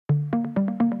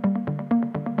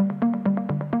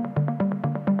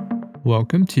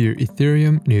Welcome to your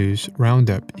Ethereum News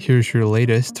Roundup. Here's your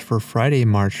latest for Friday,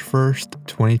 March 1st,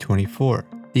 2024.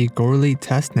 The Goerli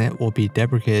Testnet will be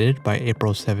deprecated by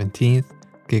April 17th.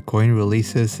 Gitcoin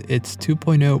releases its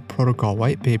 2.0 protocol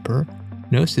whitepaper.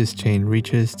 Gnosis Chain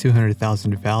reaches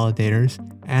 200,000 validators.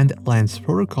 And Lens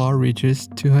Protocol reaches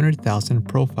 200,000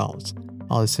 profiles.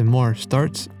 All this and more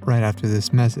starts right after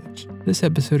this message. This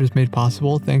episode is made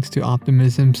possible thanks to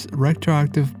Optimism's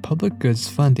retroactive public goods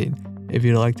funding. If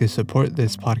you'd like to support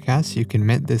this podcast, you can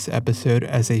mint this episode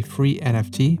as a free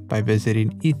NFT by visiting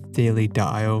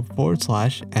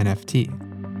ethdaily.io/NFT.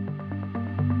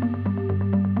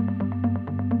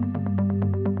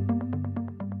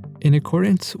 In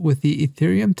accordance with the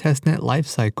Ethereum testnet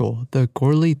lifecycle, the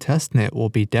Goerli Testnet will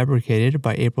be deprecated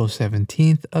by April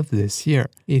 17th of this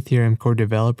year. Ethereum core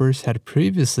developers had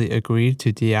previously agreed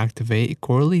to deactivate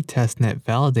Goerli Testnet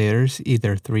validators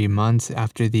either 3 months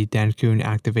after the Dencun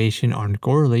activation on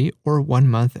Goerli or 1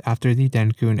 month after the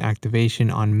Dencun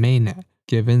activation on mainnet.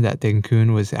 Given that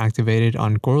Dencun was activated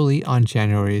on Goerli on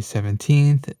January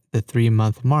 17th, the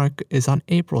 3-month mark is on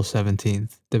April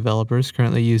 17th. Developers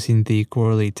currently using the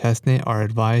Goerli testnet are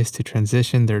advised to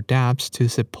transition their dApps to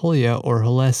Sepolia or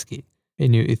Haleski. A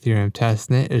new Ethereum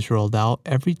testnet is rolled out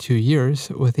every 2 years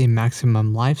with a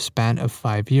maximum lifespan of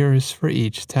 5 years for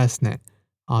each testnet.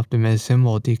 Optimism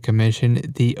will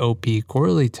decommission the OP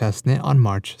Goerli testnet on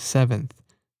March 7th.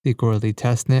 The Goerli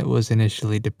testnet was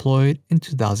initially deployed in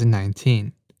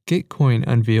 2019. Gitcoin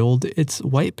unveiled its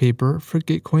white paper for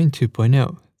Gitcoin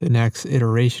 2.0, the next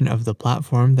iteration of the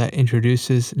platform that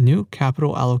introduces new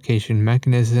capital allocation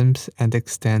mechanisms and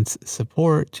extends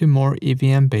support to more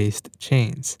EVM-based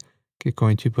chains.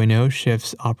 Gitcoin 2.0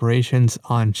 shifts operations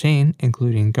on-chain,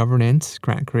 including governance,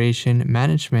 grant creation,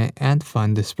 management, and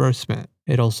fund disbursement.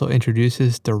 It also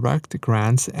introduces direct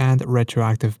grants and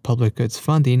retroactive public goods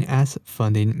funding as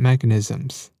funding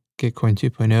mechanisms. Gitcoin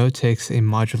 2.0 takes a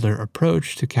modular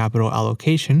approach to capital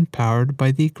allocation powered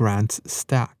by the grants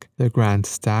stack. The grants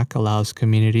stack allows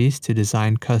communities to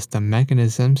design custom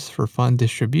mechanisms for fund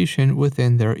distribution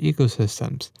within their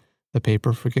ecosystems. The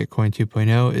paper for Gitcoin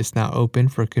 2.0 is now open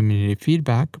for community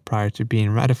feedback prior to being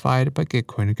ratified by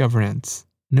Gitcoin governance.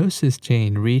 Gnosis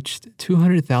Chain reached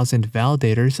 200,000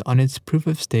 validators on its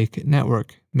proof-of-stake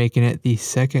network, making it the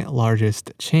second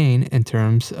largest chain in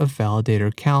terms of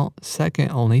validator count, second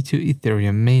only to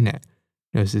Ethereum mainnet.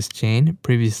 Gnosis Chain,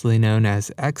 previously known as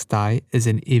XDAI, is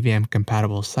an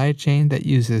EVM-compatible sidechain that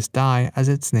uses DAI as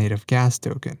its native gas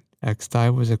token.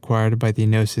 XDAI was acquired by the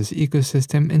Gnosis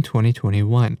ecosystem in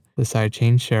 2021. The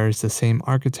sidechain shares the same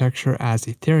architecture as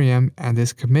Ethereum and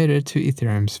is committed to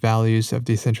Ethereum's values of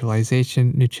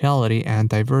decentralization, neutrality, and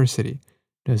diversity.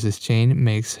 Gnosis Chain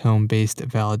makes home-based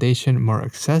validation more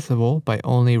accessible by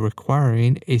only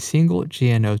requiring a single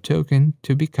GNO token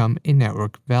to become a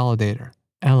network validator.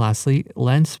 And lastly,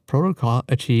 Lens Protocol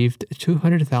achieved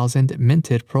 200,000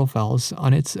 minted profiles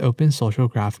on its open social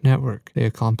graph network. The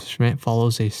accomplishment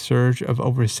follows a surge of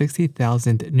over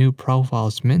 60,000 new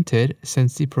profiles minted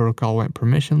since the protocol went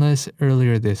permissionless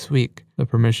earlier this week. The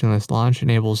permissionless launch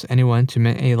enables anyone to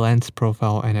mint a Lens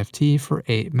Profile NFT for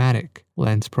 8 Matic.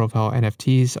 Lens Profile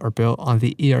NFTs are built on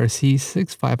the ERC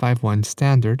 6551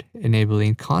 standard,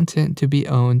 enabling content to be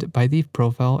owned by the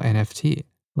Profile NFT.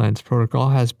 Lens Protocol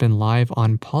has been live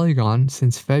on Polygon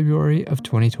since February of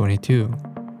 2022.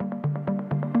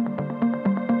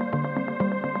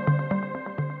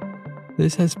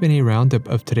 This has been a roundup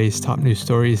of today's top news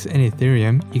stories in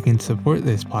Ethereum. You can support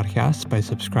this podcast by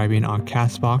subscribing on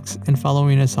Castbox and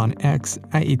following us on X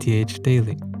at ETH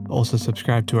Daily. Also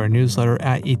subscribe to our newsletter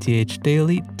at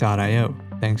ethdaily.io.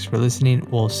 Thanks for listening.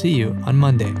 We'll see you on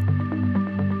Monday.